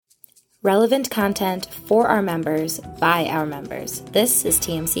Relevant content for our members by our members. This is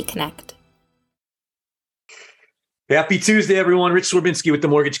TMC Connect. Happy Tuesday, everyone. Rich Swerbinsky with the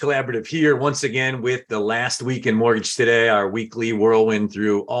Mortgage Collaborative here once again with the last week in Mortgage Today, our weekly whirlwind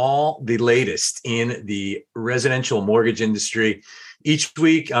through all the latest in the residential mortgage industry. Each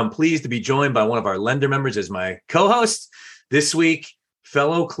week, I'm pleased to be joined by one of our lender members as my co-host. This week,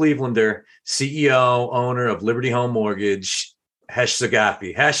 fellow Clevelander, CEO, owner of Liberty Home Mortgage, Hesh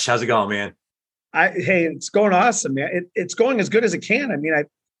Zagafi. Hesh, how's it going, man? Hey, it's going awesome, man. It's going as good as it can. I mean,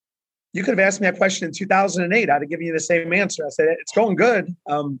 you could have asked me that question in 2008. I'd have given you the same answer. I said, it's going good.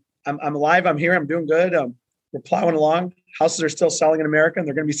 I'm alive. I'm here. I'm doing good. We're plowing along. Houses are still selling in America, and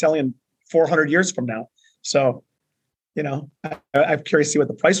they're going to be selling in 400 years from now. So, you know, I'm curious to see what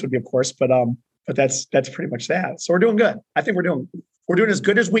the price would be, of course, but that's pretty much that. So we're doing good. I think we're doing as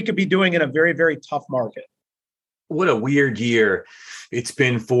good as we could be doing in a very, very tough market. What a weird year it's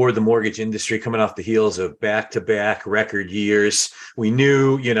been for the mortgage industry, coming off the heels of back-to-back record years. We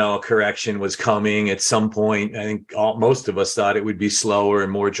knew, a correction was coming at some point. I think most of us thought it would be slower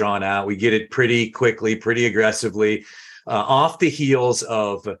and more drawn out. We get it pretty quickly, pretty aggressively, off the heels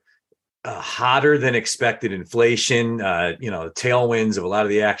of hotter than expected inflation, tailwinds of a lot of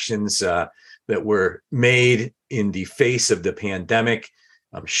the actions that were made in the face of the pandemic.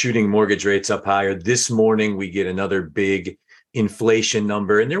 Shooting mortgage rates up higher. This morning, we get another big inflation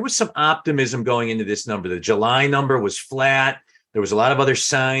number. And there was some optimism going into this number. The July number was flat. There was a lot of other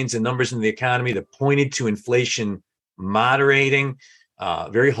signs and numbers in the economy that pointed to inflation moderating.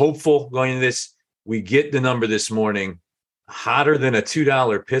 Very hopeful going into this. We get the number this morning, hotter than a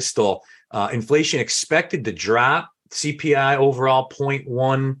 $2 pistol. Inflation expected to drop. CPI overall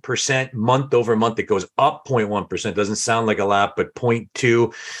 0.1% month over month. It goes up 0.1%. Doesn't sound like a lot, but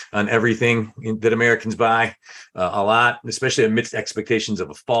 0.2 on everything that Americans buy, a lot, especially amidst expectations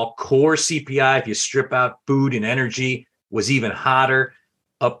of a fall. Core CPI, if you strip out food and energy, was even hotter,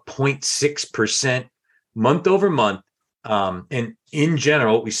 up 0.6% month over month. And in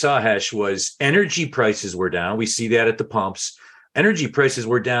general, what we saw, Hesh, was energy prices were down. We see that at the pumps. Energy prices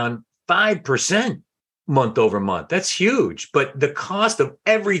were down 5%. Month over month. That's huge. But the cost of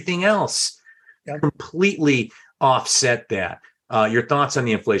everything else completely offset that. Your thoughts on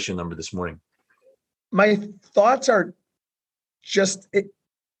the inflation number this morning? My thoughts are just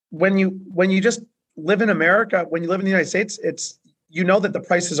when you just live in America, when you live in the United States, it's that the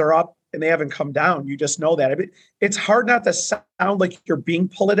prices are up and they haven't come down. You just know that. It's hard not to sound like you're being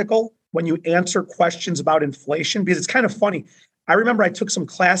political when you answer questions about inflation, because it's kind of funny. I remember I took some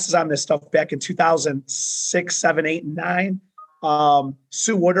classes on this stuff back in 2006, 7, 8, and 9.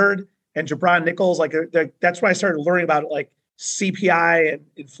 Sue Woodard and Jabron Nichols, that's when I started learning about CPI and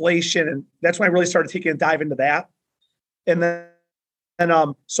inflation, and that's when I really started taking a dive into that.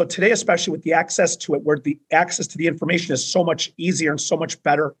 So today, especially with the access to it, where the access to the information is so much easier and so much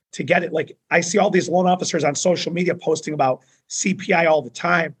better to get it. Like I see all these loan officers on social media posting about CPI all the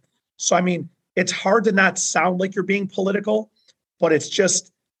time. So I mean, it's hard to not sound like you're being political. But it's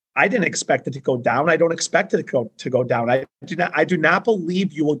just, I didn't expect it to go down. I don't expect it to go down. I do not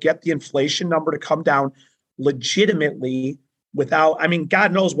believe you will get the inflation number to come down legitimately without,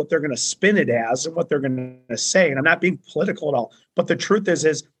 God knows what they're going to spin it as and what they're going to say. And I'm not being political at all. But the truth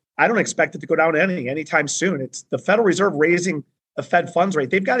is I don't expect it to go down anytime soon. It's the Federal Reserve raising the Fed funds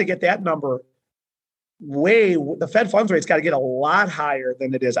rate. They've got to get that number the Fed funds rate's got to get a lot higher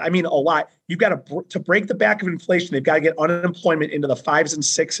than it is. A lot. You've got to break the back of inflation. They've got to get unemployment into the 5s and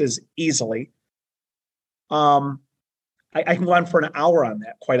 6s easily. I can go on for an hour on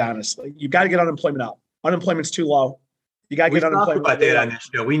that, quite honestly. You've got to get unemployment up. Unemployment's too low. You got to get unemployment. About that on this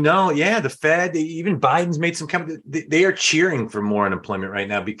show. We know, the Fed, even Biden's made some comment. They are cheering for more unemployment right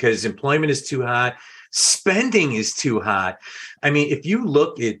now because employment is too hot. Spending is too hot. If you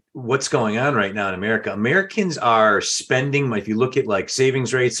look at what's going on right now in America, Americans are spending. If you look at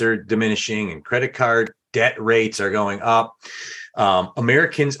savings rates are diminishing and credit card debt rates are going up.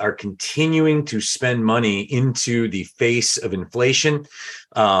 Americans are continuing to spend money into the face of inflation.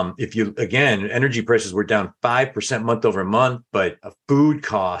 Energy prices were down 5% month over month, but food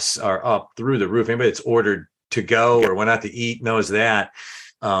costs are up through the roof. Anybody that's ordered to go or went out to eat knows that.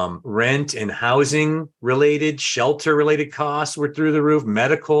 Rent and housing related, shelter related costs were through the roof.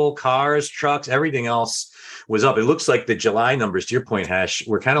 Medical, cars, trucks, everything else was up. It looks like the July numbers, to your point, Hesh,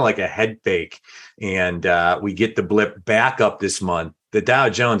 were kind of like a head fake. And we get the blip back up this month. The Dow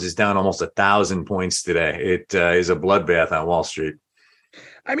Jones is down almost 1,000 points today. It is a bloodbath on Wall Street.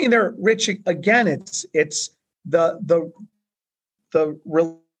 I mean, they're rich again. It's the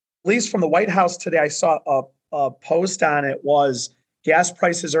release from the White House today. I saw a post on it was gas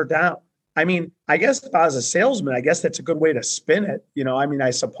prices are down. I mean, I guess if I was a salesman, I guess that's a good way to spin it. I mean, I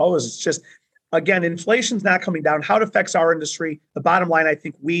suppose it's just, again, inflation's not coming down. How it affects our industry, the bottom line, I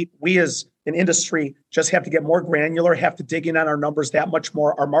think we as an industry just have to get more granular, have to dig in on our numbers that much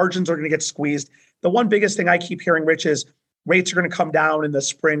more. Our margins are going to get squeezed. The one biggest thing I keep hearing, Rich, is rates are going to come down in the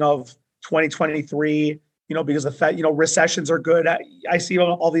spring of 2023, because the Fed, recessions are good. I see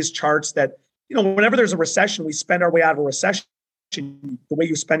all these charts that, whenever there's a recession, we spend our way out of a recession. The way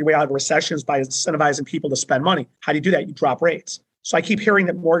you spend your way out of a recession is by incentivizing people to spend money. How do you do that? You drop rates. So I keep hearing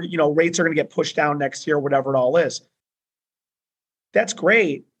that more, rates are going to get pushed down next year, whatever it all is. That's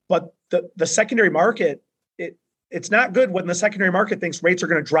great. But the secondary market, it's not good when the secondary market thinks rates are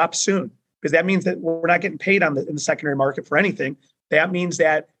going to drop soon, because that means that we're not getting paid in the secondary market for anything. That means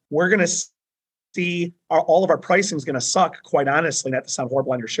that we're going to see all of our pricing is going to suck, quite honestly, not to sound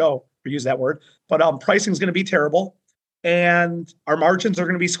horrible on your show or use that word, but pricing is going to be terrible and our margins are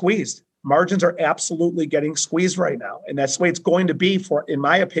going to be squeezed. Margins are absolutely getting squeezed right now. And that's the way it's going to be for, in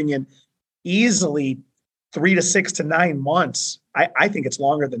my opinion, easily 3 to 6 to 9 months. I think it's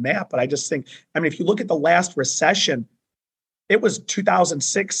longer than that, but I just think, if you look at the last recession, it was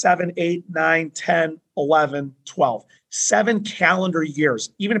 2006, 7, 8, 9, 10, 11, 12. 7 calendar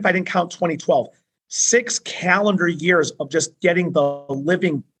years, even if I didn't count 2012, 6 calendar years of just getting the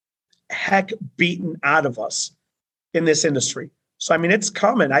living heck beaten out of us in this industry. So, it's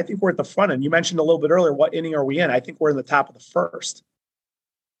coming. I think we're at the front end. You mentioned a little bit earlier, what inning are we in? I think we're in the top of the first.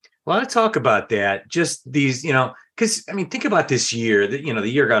 Well, I want to talk about that. Just these, because, think about this year. The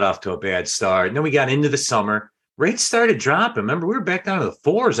year got off to a bad start. And then we got into the summer. Rates started dropping. Remember, we were back down to the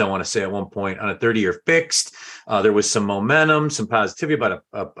 4s, I want to say, at one point on a 30-year fixed. There was some momentum, some positivity about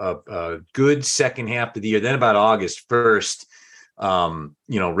a good second half of the year. Then about August 1st,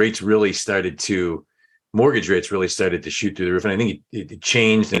 mortgage rates really started to shoot through the roof. And I think it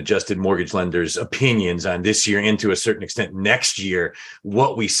changed and adjusted mortgage lenders' opinions on this year and to a certain extent next year.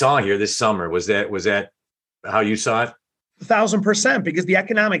 What we saw here this summer, was that how you saw it? 1,000%, because the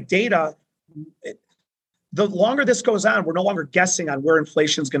economic data, the longer this goes on, we're no longer guessing on where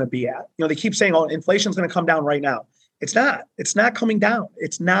inflation is going to be at. They keep saying, inflation is going to come down right now. It's not. It's not coming down.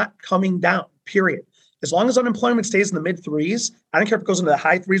 It's not coming down, period. As long as unemployment stays in the mid 3s, I don't care if it goes into the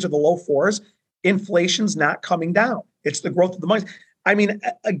high 3s or the low 4s, inflation's not coming down. It's the growth of the money.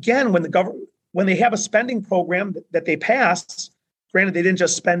 Again, when they have a spending program that they pass, granted, they didn't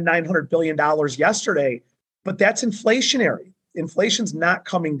just spend $900 billion yesterday, but that's inflationary. Inflation's not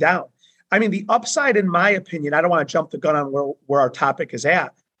coming down. The upside, in my opinion, I don't want to jump the gun on where our topic is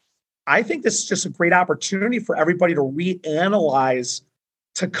at. I think this is just a great opportunity for everybody to reanalyze,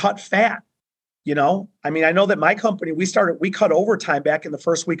 to cut fat. I know that my company, we cut overtime back in the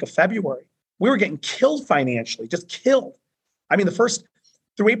first week of February. We were getting killed financially, just killed.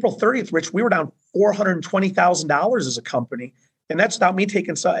 Through April 30th, Rich, we were down $420,000 as a company. And that's without me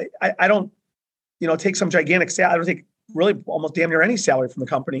taking, I don't, take some gigantic salary. I don't take really almost damn near any salary from the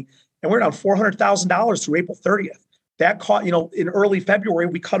company. And we're down $400,000 through April 30th. That caught, in early February,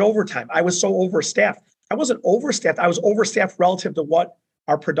 we cut overtime. I was so overstaffed. I wasn't overstaffed. I was overstaffed relative to what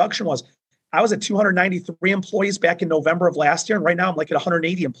our production was. I was at 293 employees back in November of last year. And right now I'm like at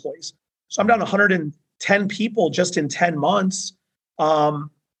 180 employees. So I'm down 110 people just in 10 months.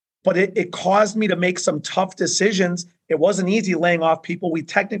 But it caused me to make some tough decisions. It wasn't easy laying off people. We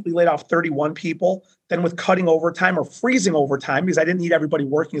technically laid off 31 people. Then with cutting overtime or freezing overtime, because I didn't need everybody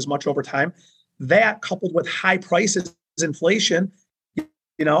working as much overtime, that coupled with high prices, inflation,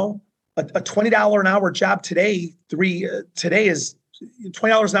 a $20 an hour job today is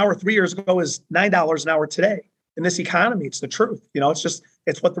 $20 an hour 3 years ago is $9 an hour today. In this economy, it's the truth.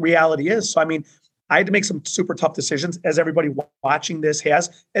 It's what the reality is. So, I had to make some super tough decisions, as everybody watching this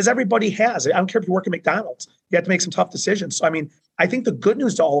has, as everybody has. I don't care if you work at McDonald's, you have to make some tough decisions. So, I think the good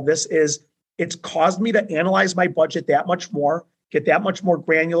news to all of this is it's caused me to analyze my budget that much more, get that much more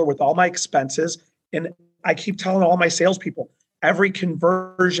granular with all my expenses. And I keep telling all my salespeople, every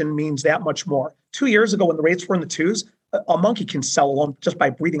conversion means that much more. 2 years ago, when the rates were in the 2s, a monkey can sell alone just by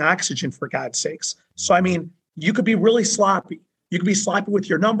breathing oxygen, for God's sakes. So, you could be really sloppy. You could be sloppy with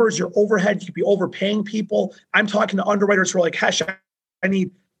your numbers, your overhead. You could be overpaying people. I'm talking to underwriters who are like, "Hesh, I need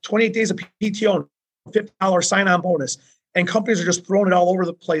 28 days of PTO and $50 sign-on bonus." And companies are just throwing it all over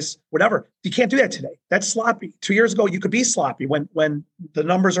the place, whatever. You can't do that today. That's sloppy. 2 years ago, you could be sloppy when the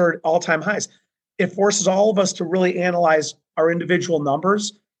numbers are at all-time highs. It forces all of us to really analyze our individual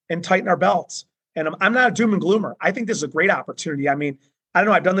numbers and tighten our belts. And I'm not a doom and gloomer. I think this is a great opportunity. I don't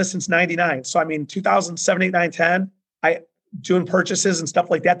know. I've done this since 99. So, 2007, 8, 9, 10, doing purchases and stuff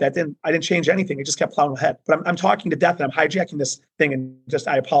like that. I didn't change anything. It just kept plowing ahead. But I'm talking to death, and I'm hijacking this thing, and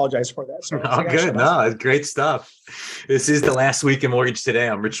I apologize for that. So oh, good. No, it's great stuff. This is the last week in Mortgage Today.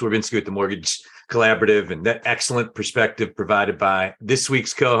 I'm Rich Swerbinsky with the Mortgage Collaborative, and that excellent perspective provided by this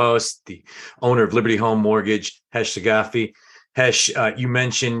week's co-host, the owner of Liberty Home Mortgage, Hesh Sagafi. Hesh, you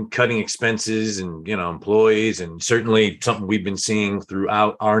mentioned cutting expenses and, employees, and certainly something we've been seeing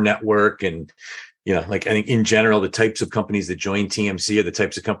throughout our network. And, I think in general, the types of companies that join TMC are the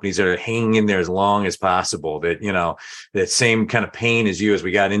types of companies that are hanging in there as long as possible. That, that same kind of pain as you as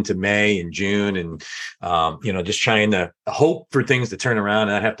we got into May and June and, just trying to hope for things to turn around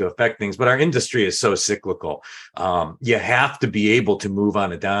and not have to affect things. But our industry is so cyclical. You have to be able to move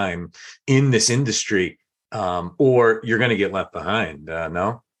on a dime in this industry. Or you're going to get left behind.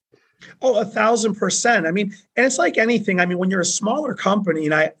 No? Oh, 1,000%. I mean, and it's like anything. I mean, when you're a smaller company,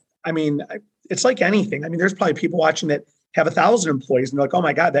 and it's like anything. I mean, there's probably people watching that have 1,000 employees and they're like, oh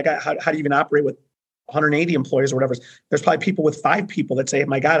my God, that guy, how do you even operate with 180 employees or whatever? There's probably people with 5 people that say,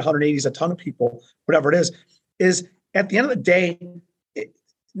 my God, 180 is a ton of people, whatever it is at the end of the day,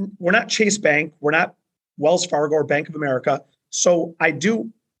 we're not Chase Bank. We're not Wells Fargo or Bank of America. So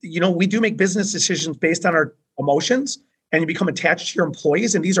we do make business decisions based on our emotions, and you become attached to your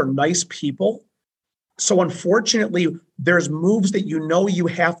employees, and these are nice people. So unfortunately, there's moves that you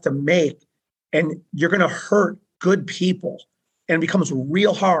have to make, and you're going to hurt good people, and it becomes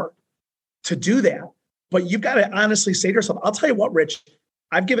real hard to do that. But you've got to honestly say to yourself, I'll tell you what, Rich,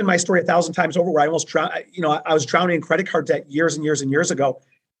 I've given my story 1,000 times over where I almost drowned. I was drowning in credit card debt years and years and years ago.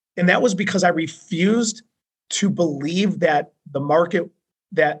 And that was because I refused to believe that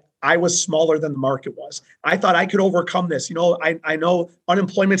that I was smaller than the market was. I thought I could overcome this. I know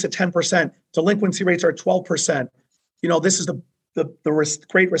unemployment's at 10%, delinquency rates are at 12%. This is the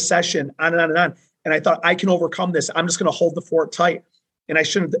Great Recession, on and on and on. And I thought I can overcome this. I'm just going to hold the fort tight. And I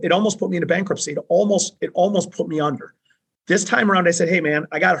shouldn't. It almost put me into bankruptcy. It almost put me under. This time around, I said, hey man,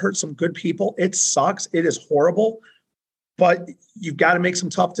 I got to hurt some good people. It sucks. It is horrible. But you've got to make some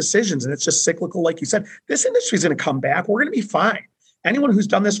tough decisions. And it's just cyclical. Like you said, this industry is going to come back. We're going to be fine. Anyone who's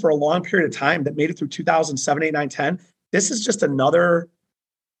done this for a long period of time that made it through 2007, 8, 9, 10, this is just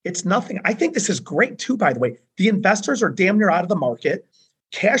it's nothing. I think this is great too, by the way. The investors are damn near out of the market.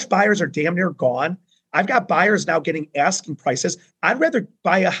 Cash buyers are damn near gone. I've got buyers now getting asking prices. I'd rather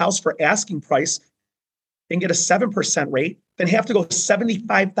buy a house for asking price and get a 7% rate than have to go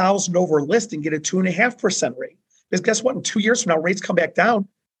 75,000 over list and get a 2.5% rate. Because guess what? In 2 years from now, rates come back down.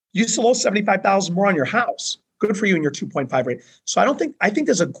 You still owe 75,000 more on your house. Good for you in your 2.5 rate. So I think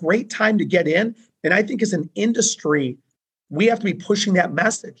there's a great time to get in. And I think as an industry, we have to be pushing that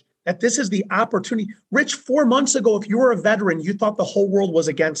message that this is the opportunity. Rich, 4 months ago, if you were a veteran, you thought the whole world was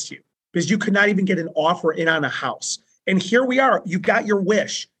against you because you could not even get an offer in on a house. And here we are. You got your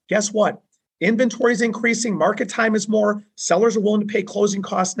wish. Guess what? Inventory is increasing. Market time is more. Sellers are willing to pay closing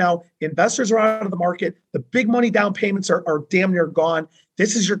costs now. Investors are out of the market. The big money down payments are damn near gone.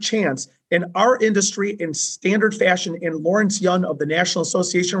 This is your chance. And our industry in standard fashion, and Lawrence Yun of the National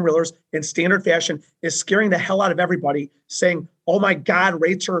Association of Realtors in standard fashion is scaring the hell out of everybody, saying, oh my God,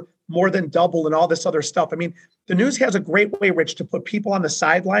 rates are more than double and all this other stuff. I mean, the news has a great way, Rich, to put people on the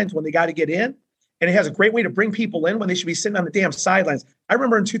sidelines when they got to get in. And it has a great way to bring people in when they should be sitting on the damn sidelines. I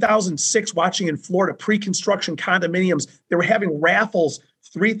remember in 2006 watching in Florida pre-construction condominiums. They were having raffles,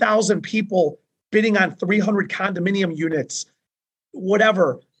 3,000 people bidding on 300 condominium units,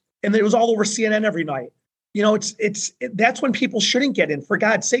 whatever. And it was all over CNN every night. That's when people shouldn't get in. For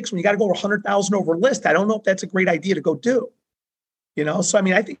God's sakes, when you got to go over 100,000 over list, I don't know if that's a great idea to go do. So I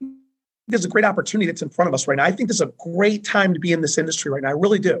mean, I think there's a great opportunity that's in front of us right now. I think this is a great time to be in this industry right now. I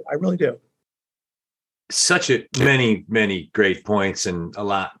really do. Such many great points and a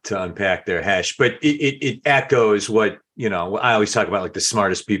lot to unpack there, Hesh. But it echoes what I always talk about, like the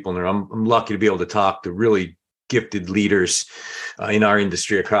smartest people in the room. I'm lucky to be able to talk to really gifted leaders in our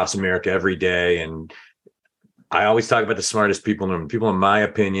industry across America every day, and I always talk about the smartest people in the room. People, in my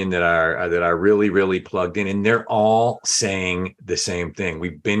opinion, that are really, really plugged in, and they're all saying the same thing.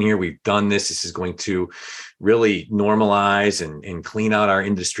 We've been here, we've done this. This is going to really normalize and clean out our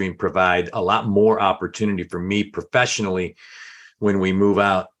industry and provide a lot more opportunity for me professionally when we move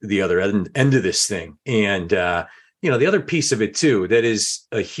out the other end of this thing. And the other piece of it too, that is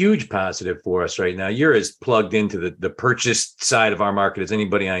a huge positive for us right now. You're as plugged into the purchase side of our market as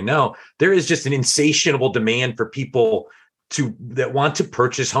anybody I know. There is just an insatiable demand for people that want to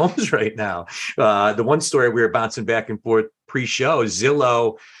purchase homes right now. The one story we were bouncing back and forth pre-show,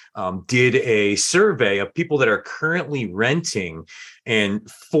 Zillow did a survey of people that are currently renting, and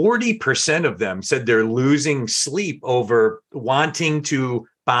 40% of them said they're losing sleep over wanting to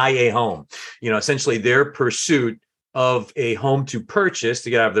buy a home. Essentially their pursuit of a home to purchase to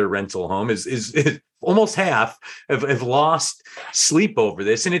get out of their rental home is almost half have lost sleep over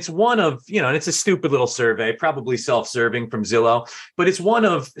this. And it's one of, and it's a stupid little survey, probably self-serving from Zillow, but it's one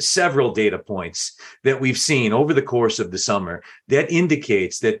of several data points that we've seen over the course of the summer that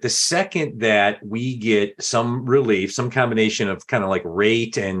indicates that the second that we get some relief, some combination of kind of like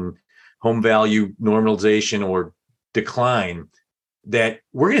rate and home value normalization or decline, that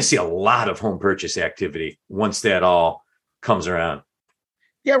we're going to see a lot of home purchase activity once that all comes around.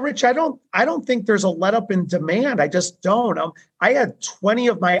 Yeah, Rich, I don't think there's a let up in demand. I just don't. I had 20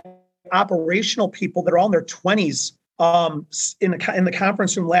 of my operational people that are all in their 20s in the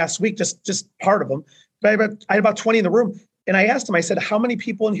conference room last week, just part of them. But I had about 20 in the room. And I asked them, I said, how many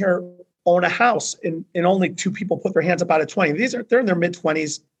people in here own a house? And only 2 people put their hands up out of 20. They're in their mid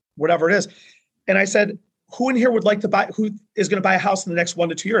 20s, whatever it is. And I said, who in here would like to buy, who is going to buy a house in the next 1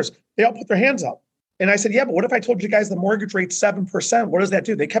 to 2 years? They all put their hands up. And I said, yeah, but what if I told you guys the mortgage rate's 7%? What does that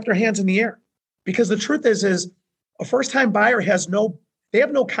do? They kept their hands in the air. Because the truth is a first-time buyer they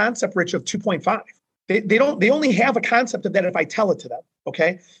have no concept, Rich, of 2.5. They only have a concept of that if I tell it to them.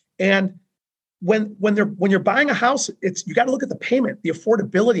 Okay. And when you're buying a house, you got to look at the payment, the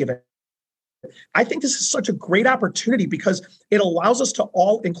affordability of it. I think this is such a great opportunity because it allows us to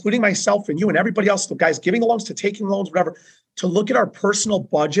all, including myself and you and everybody else, the guys giving the loans to taking loans, whatever, to look at our personal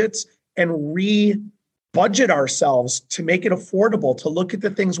budgets and re-budget ourselves to make it affordable, to look at the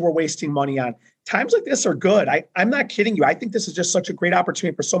things we're wasting money on. Times like this are good. I'm not kidding you. I think this is just such a great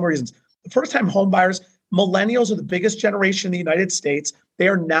opportunity for so many reasons. The first-time home buyers, millennials are the biggest generation in the United States. They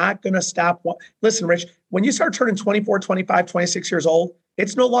are not going to stop. Listen, Rich, when you start turning 24, 25, 26 years old,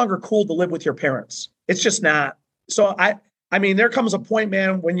 it's no longer cool to live with your parents. It's just not. So I mean, there comes a point,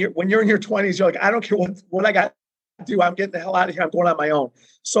 man, when you're in your 20s, you're like, I don't care what I got to do. I'm getting the hell out of here. I'm going on my own.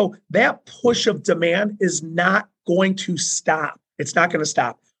 So that push of demand is not going to stop. It's not going to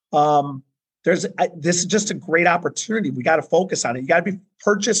stop. This is just a great opportunity. We got to focus on it. You got to be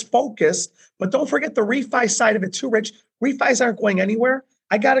purchase focused, but don't forget the refi side of it too, Rich. Refis aren't going anywhere.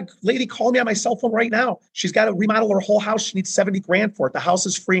 I got a lady calling me on my cell phone right now. She's got to remodel her whole house. She needs $70,000 for it. The house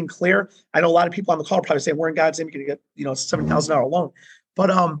is free and clear. I know a lot of people on the call are probably saying, "Where in God's name are you going to get, $70,000 loan?"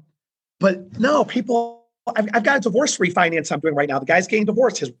 But no, people. I've got a divorce refinance I'm doing right now. The guy's getting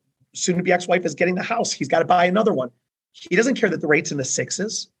divorced. His soon-to-be ex-wife is getting the house. He's got to buy another one. He doesn't care that the rate's in the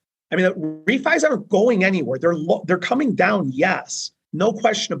 6s. I mean, the refis aren't going anywhere. They're coming down. Yes, no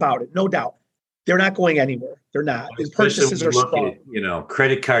question about it. No doubt. They're not going anywhere. They're not. His purchases are strong. At,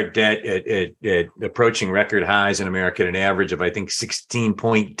 credit card debt at approaching record highs in America at an average of, I think,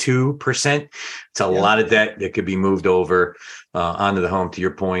 16.2%. It's a lot of debt that could be moved over onto the home. To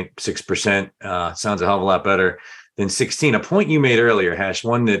your point, 6% sounds a hell of a lot better than 16. A point you made earlier, Hash,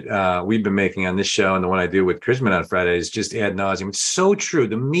 one that we've been making on this show and the one I do with Chrisman on Friday is just ad nauseum. It's so true.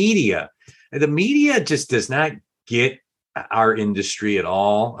 The media just does not get our industry at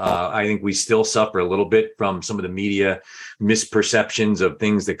all. I think we still suffer a little bit from some of the media misperceptions of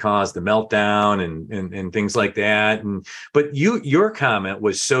things that caused the meltdown and things like that. But your comment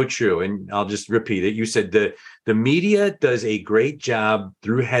was so true, and I'll just repeat it. You said the media does a great job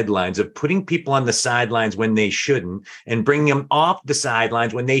through headlines of putting people on the sidelines when they shouldn't and bringing them off the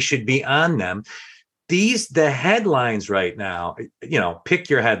sidelines when they should be on them. The headlines right now, pick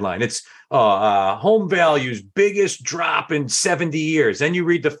your headline. It's home values biggest drop in 70 years. Then you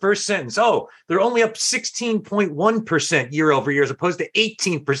read the first sentence. Oh, they're only up 16.1% year over year as opposed to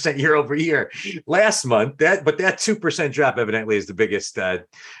 18% year over year last month. But that 2% drop evidently is the biggest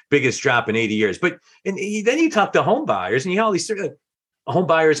drop in 80 years. But then you talk to home buyers and you have all these home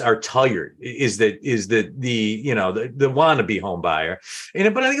buyers are tired is the wannabe home buyer.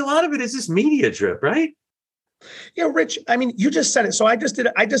 But I think a lot of it is this media drip, right? Yeah, Rich, I mean, you just said it. So I just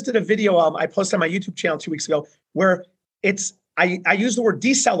did a video I posted on my YouTube channel 2 weeks ago where I use the word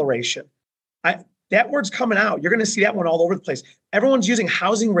deceleration. That word's coming out. You're going to see that one all over the place. Everyone's using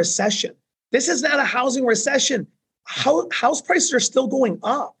housing recession. This is not a housing recession. House prices are still going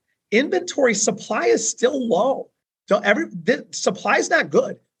up. Inventory supply is still low. Supply is not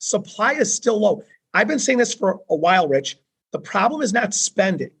good. Supply is still low. I've been saying this for a while, Rich. The problem is not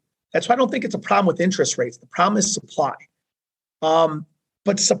spending. That's why I don't think it's a problem with interest rates. The problem is supply.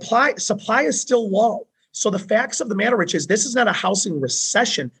 But supply is still low. So the facts of the matter, Rich, is this is not a housing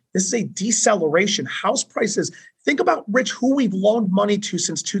recession. This is a deceleration. House prices, think about, Rich, who we've loaned money to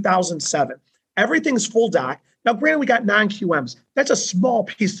since 2007. Everything's full doc. Now, granted, we got non-QMs. That's a small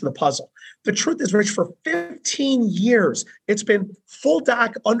piece to the puzzle. The truth is, Rich, for 15 years, it's been full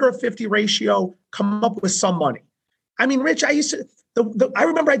doc, under a 50 ratio, come up with some money. I mean, Rich, I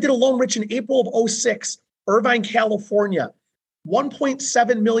remember I did a loan, Rich, in April of 06, Irvine, California.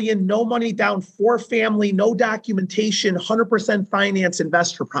 1.7 million, no money down, 4-family, no documentation, 100% finance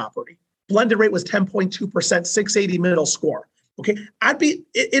investor property. Blended rate was 10.2%, 680 middle score. Okay. I'd be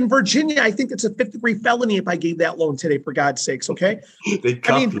in Virginia. I think it's a 5th-degree felony if I gave that loan today, for God's sakes. Okay. They'd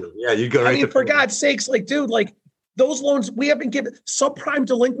cuff you. Yeah. You'd go right to for God's sakes, like, dude, like those loans, we haven't given subprime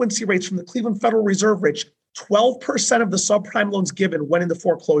delinquency rates from the Cleveland Federal Reserve, Rich. 12% of the subprime loans given went into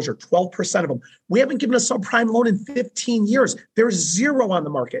foreclosure, 12% of them. We haven't given a subprime loan in 15 years. There's zero on the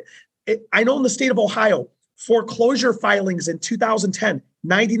market. I know in the state of Ohio, foreclosure filings in 2010,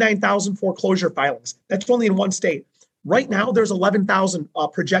 99,000 foreclosure filings. That's only in one state. Right now, there's 11,000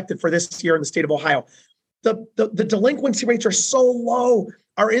 projected for this year in the state of Ohio. The delinquency rates are so low.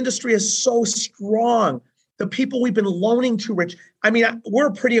 Our industry is so strong. The people we've been loaning to, Rich, I mean, we're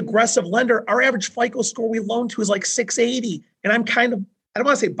a pretty aggressive lender. Our average FICO score we loan to is like 680. And I'm kind of, I don't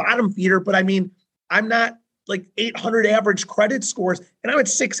want to say bottom feeder, but I mean, I'm not like 800 average credit scores. And I'm at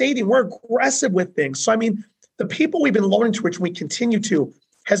 680. And we're aggressive with things. So, I mean, the people we've been loaning to, which we continue to,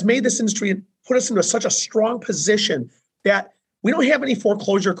 has made this industry and put us into such a strong position that we don't have any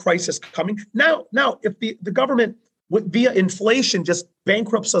foreclosure crisis coming. Now, if the government via inflation just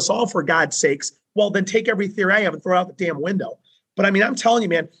bankrupts us all, for God's sakes, well, then take every theory I have and throw it out the damn window. But I mean, I'm telling you,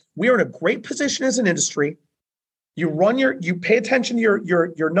 man, we are in a great position as an industry. You pay attention to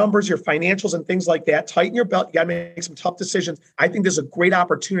your numbers, your financials and things like that. Tighten your belt. You got to make some tough decisions. I think there's a great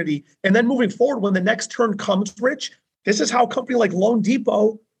opportunity. And then moving forward, when the next turn comes, Rich, this is how a company like Loan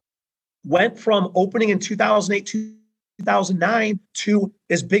Depot went from opening in 2008, 2009 to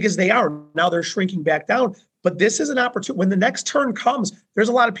as big as they are. Now they're shrinking back down. But this is an opportunity. When the next turn comes, there's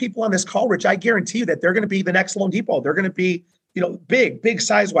a lot of people on this call, Rich. I guarantee you that they're going to be the next Loan Depot. They're going to be, big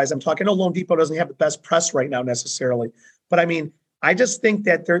size-wise. I'm talking, I know Loan Depot doesn't have the best press right now necessarily. But I mean, I just think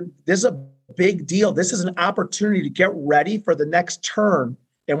that this is a big deal. This is an opportunity to get ready for the next turn.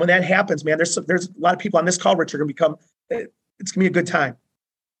 And when that happens, man, there's a lot of people on this call, Rich, are going to become, it's going to be a good time.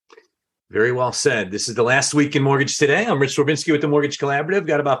 Very well said. This is the last week in Mortgage Today. I'm Rich Swerbinsky with the Mortgage Collaborative.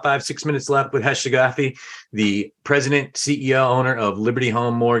 Got about 5-6 minutes left with Hesh Shagafi, the president, CEO, owner of Liberty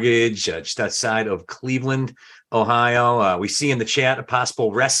Home Mortgage, just outside of Cleveland, Ohio. We see in the chat a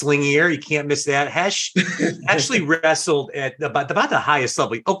possible wrestling year. You can't miss that. Hesh actually wrestled at about the highest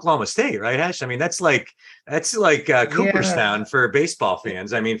level, Oklahoma State, right, Hesh? I mean, that's like Cooperstown for baseball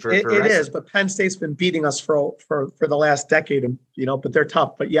fans. I mean, it is, but Penn State's been beating us for the last decade, and but they're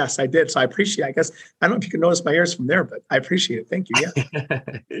tough. But yes, I did. So I appreciate it. I guess I don't know if you can notice my ears from there, but I appreciate it. Thank you. Yeah.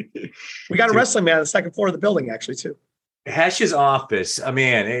 We got a wrestling man on the second floor of the building, actually, too. Hesh's office. I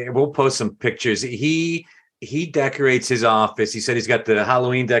mean, we'll post some pictures. He decorates his office. He said he's got the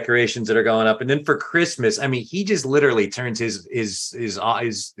Halloween decorations that are going up. And then for Christmas, I mean, he just literally turns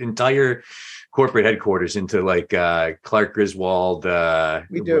his entire corporate headquarters into like Clark Griswold.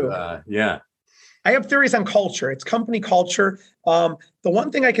 We do. Yeah. I have theories on culture. It's company culture. The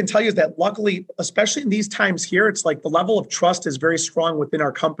one thing I can tell you is that luckily, especially in these times here, it's like the level of trust is very strong within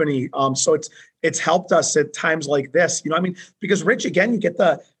our company. So it's helped us at times like this, because Rich, again, you get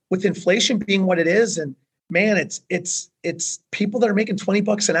with inflation being what it is, and man, it's people that are making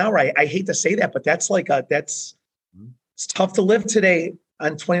 $20 an hour. I hate to say that, but that's it's tough to live today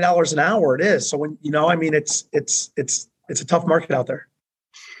on $20 an hour. It is. So when, it's a tough market out there.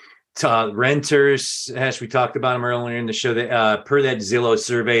 Renters, Hesh, we talked about them earlier in the show, that per that Zillow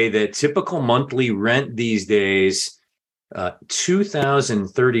survey, the typical monthly rent these days,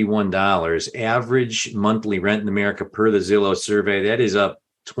 $2,031 average monthly rent in America per the Zillow survey. That is up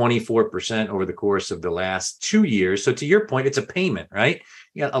 24% over the course of the last 2 years. So to your point, it's a payment, right?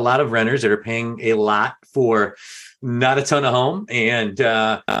 You got a lot of renters that are paying a lot for not a ton of home, and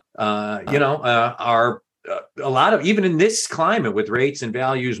are a lot of, even in this climate with rates and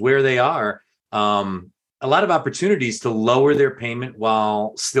values where they are, a lot of opportunities to lower their payment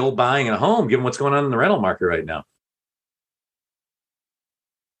while still buying a home, given what's going on in the rental market right now.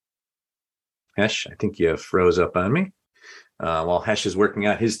 Hesh, I think you froze up on me. While Hesh is working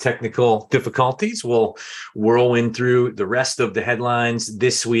out his technical difficulties, we'll whirlwind through the rest of the headlines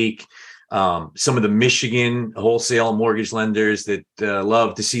this week. Some of the Michigan wholesale mortgage lenders that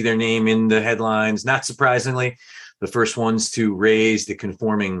love to see their name in the headlines. Not surprisingly, the first ones to raise the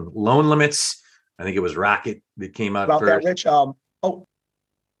conforming loan limits. I think it was Rocket that came out about first. That, Rich.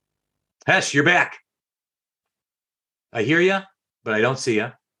 Hesh, you're back. I hear you, but I don't see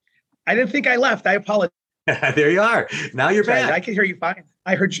you. I didn't think I left. I apologize. There you are. Now you're back. I can hear you fine.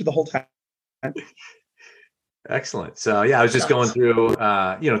 I heard you the whole time. Excellent. So yeah, I was just going through,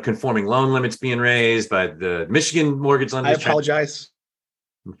 conforming loan limits being raised by the Michigan mortgage lenders. I apologize.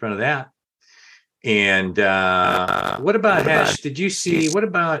 In front of that. And what about Hash? Did you see, what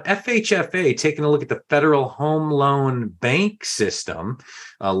about FHFA taking a look at the Federal Home Loan Bank system,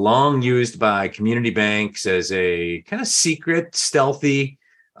 long used by community banks as a kind of secret, stealthy,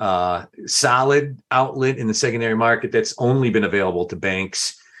 solid outlet in the secondary market that's only been available to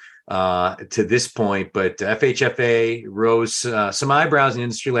banks to this point. But FHFA rose some eyebrows in the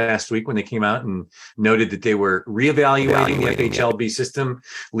industry last week when they came out and noted that they were reevaluating the FHLB system,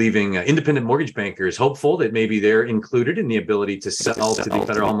 leaving independent mortgage bankers hopeful that maybe they're included in the ability to sell to the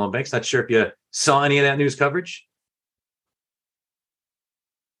Federal Home Loan Banks. Not sure if you saw any of that news coverage.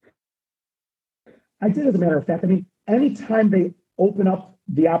 I did, as a matter of fact. I mean, anytime they open up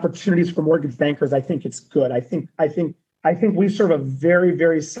the opportunities for mortgage bankers, I think it's good. I think we serve a very,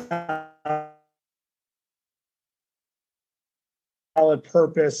 very solid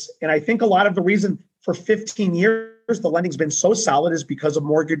purpose. And I think a lot of the reason for 15 years the lending's been so solid is because of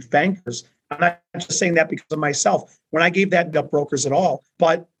mortgage bankers. I'm not just saying that because of myself. When I gave that up brokers at all,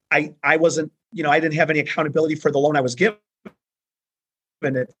 but I wasn't, I didn't have any accountability for the loan I was given.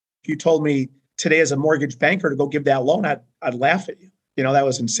 And if you told me today as a mortgage banker to go give that loan, I'd laugh at you. That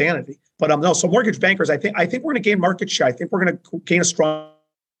was insanity. But no, so mortgage bankers, I think we're going to gain market share. I think we're going to gain a strong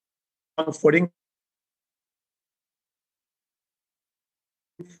footing.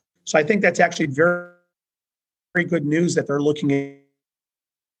 So I think that's actually very, very good news that they're looking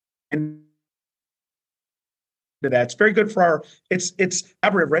into that. It's very good for it's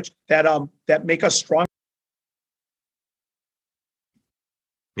collaborative, Rich, that make us strong.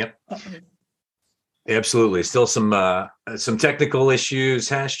 Yep. Absolutely. Still some technical issues.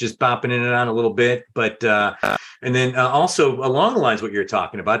 Hash just bopping in and out a little bit. But and then also along the lines of what you're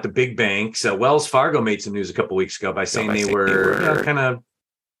talking about, the big banks, Wells Fargo made some news a couple of weeks ago by saying they were kind of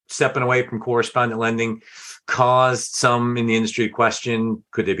stepping away from correspondent lending, caused some in the industry to question,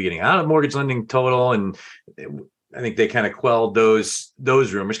 could they be getting out of mortgage lending total? And I think they kind of quelled those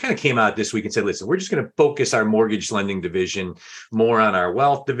rumors, kind of came out this week and said, listen, we're just going to focus our mortgage lending division more on our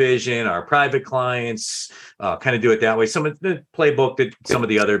wealth division, our private clients, kind of do it that way. Some of the playbook that some of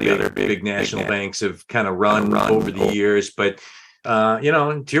the other big national banks have kind of run over the years. But,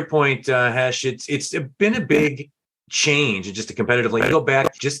 to your point, Hash, it's been a big change and just a competitive lane. You go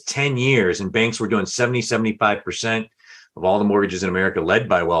back just 10 years and banks were doing 75% of all the mortgages in America led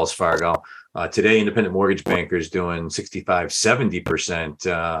by Wells Fargo. Today, independent mortgage bankers doing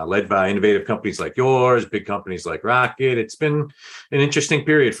 65-70%, led by innovative companies like yours, big companies like Rocket. It's been an interesting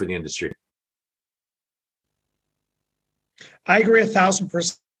period for the industry. I agree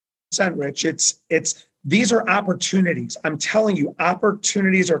 1,000%, Rich. These are opportunities. I'm telling you,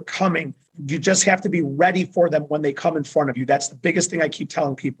 opportunities are coming. You just have to be ready for them when they come in front of you. That's the biggest thing I keep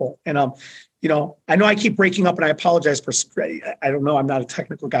telling people. And I know I keep breaking up, and I apologize for. I don't know. I'm not a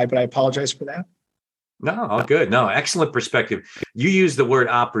technical guy, but I apologize for that. No, all good. No, excellent perspective. You used the word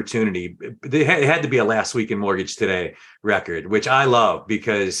opportunity. It had to be a Last Week in Mortgage Today record, which I love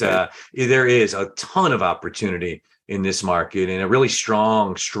because there is a ton of opportunity in this market and a really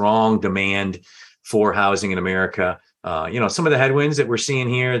strong demand for housing in America. Some of the headwinds that we're seeing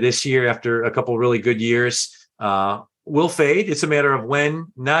here this year after a couple of really good years will fade. It's a matter of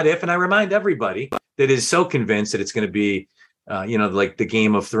when, not if. And I remind everybody that is so convinced that it's going to be, like the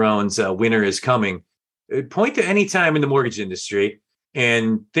Game of Thrones, winter is coming. Point to any time in the mortgage industry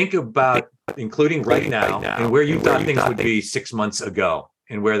and think about, including right now, and where you thought things would be 6 months ago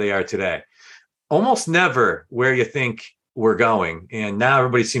and where they are today. Almost never where you think we're going. And now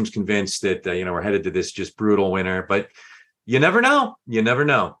everybody seems convinced that, we're headed to this just brutal winter, but you never know.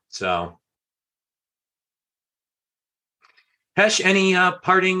 So Hesh, any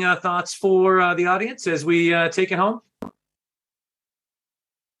parting thoughts for the audience as we take it home?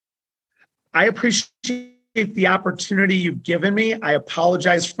 I appreciate the opportunity you've given me. I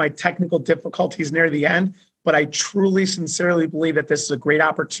apologize for my technical difficulties near the end, but I truly, sincerely believe that this is a great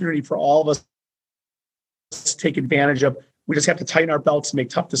opportunity for all of us to take advantage of. We just have to tighten our belts and make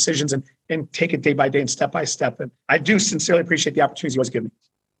tough decisions and take it day by day and step by step. And I do sincerely appreciate the opportunities you always give me.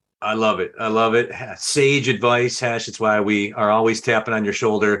 I love it. Sage advice, Hash. It's why we are always tapping on your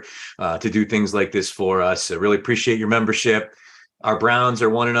shoulder to do things like this for us. I really appreciate your membership. Our Browns are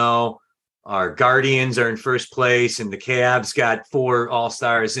 1-0. Our Guardians are in first place, and the Cavs got 4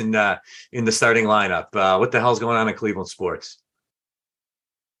 All-Stars in the starting lineup. What the hell's going on in Cleveland sports?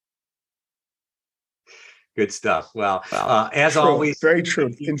 Good stuff. Well, as true. always, very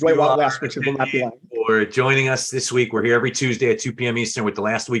true. Enjoy Wild West, which will not be long. For joining us this week. We're here every Tuesday at 2 p.m. Eastern with the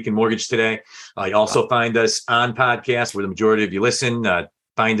Last Week in Mortgage Today. You also find us on podcasts where the majority of you listen.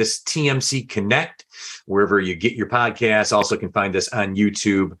 Find us TMC Connect, wherever you get your podcasts. Also can find us on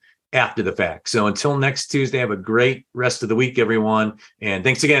YouTube after the fact. So until next Tuesday, have a great rest of the week, everyone. And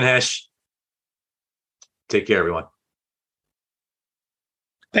thanks again, Hesh. Take care, everyone.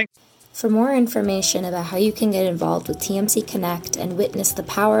 Thanks. For more information about how you can get involved with TMC Connect and witness the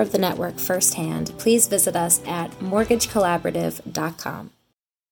power of the network firsthand, please visit us at mortgagecollaborative.com.